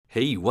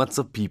Hey, what's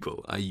up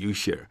people,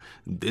 Ayush here.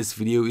 This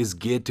video is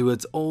geared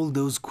towards all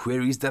those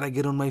queries that I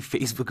get on my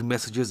Facebook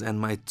messages and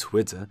my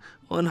Twitter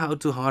on how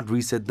to hard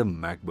reset the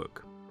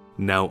MacBook.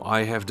 Now,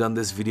 I have done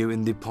this video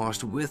in the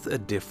past with a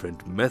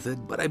different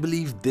method, but I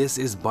believe this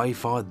is by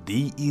far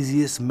the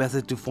easiest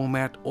method to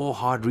format or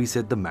hard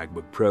reset the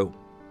MacBook Pro.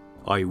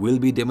 I will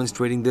be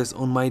demonstrating this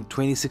on my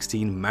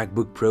 2016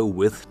 MacBook Pro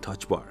with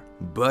Touchbar,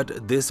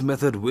 but this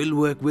method will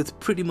work with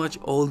pretty much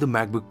all the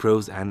MacBook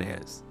Pros and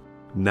Airs.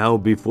 Now,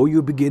 before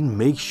you begin,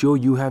 make sure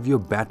you have your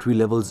battery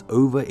levels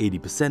over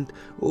 80%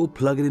 or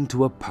plug it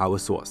into a power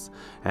source,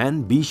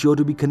 and be sure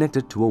to be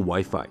connected to a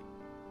Wi-Fi.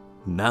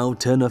 Now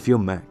turn off your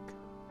Mac.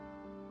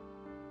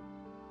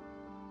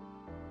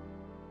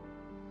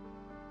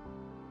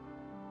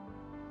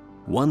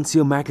 Once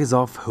your Mac is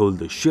off, hold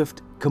the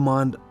Shift,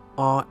 Command,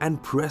 R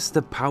and press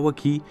the power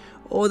key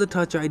or the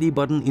Touch ID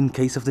button in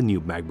case of the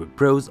new MacBook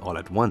Pros all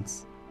at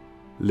once.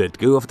 Let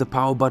go of the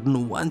power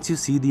button once you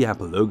see the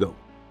Apple logo,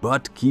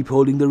 but keep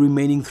holding the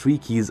remaining 3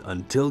 keys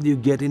until you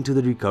get into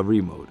the recovery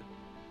mode.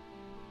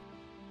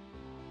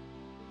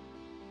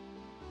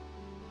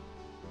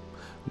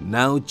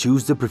 Now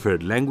choose the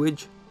preferred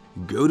language,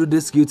 go to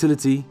Disk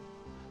Utility,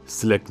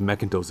 select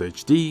Macintosh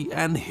HD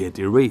and hit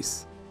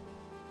Erase.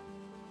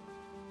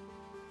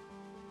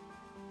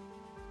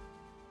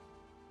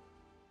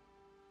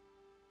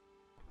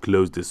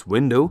 Close this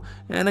window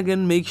and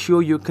again make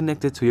sure you're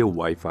connected to your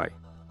Wi-Fi.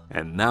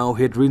 And now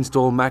hit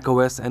Reinstall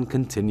macOS and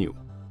continue.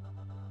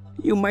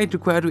 You might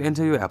require to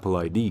enter your Apple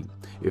ID.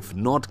 If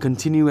not,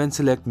 continue and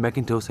select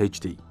Macintosh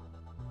HD.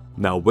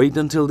 Now wait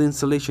until the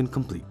installation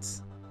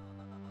completes.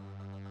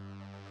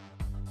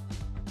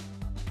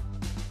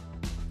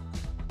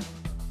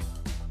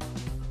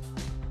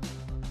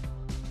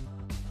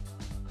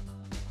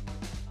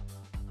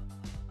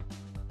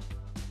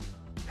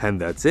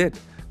 And that's it.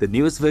 The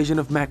newest version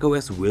of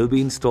macOS will be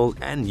installed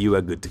and you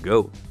are good to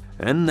go.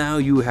 And now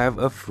you have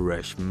a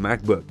fresh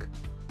MacBook.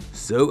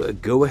 So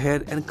go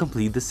ahead and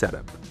complete the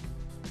setup.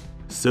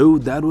 So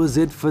that was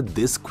it for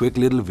this quick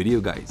little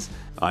video guys.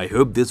 I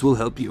hope this will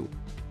help you.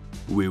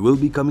 We will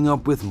be coming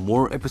up with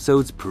more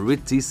episodes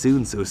pretty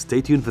soon, so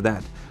stay tuned for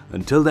that.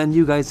 Until then,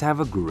 you guys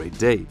have a great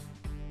day.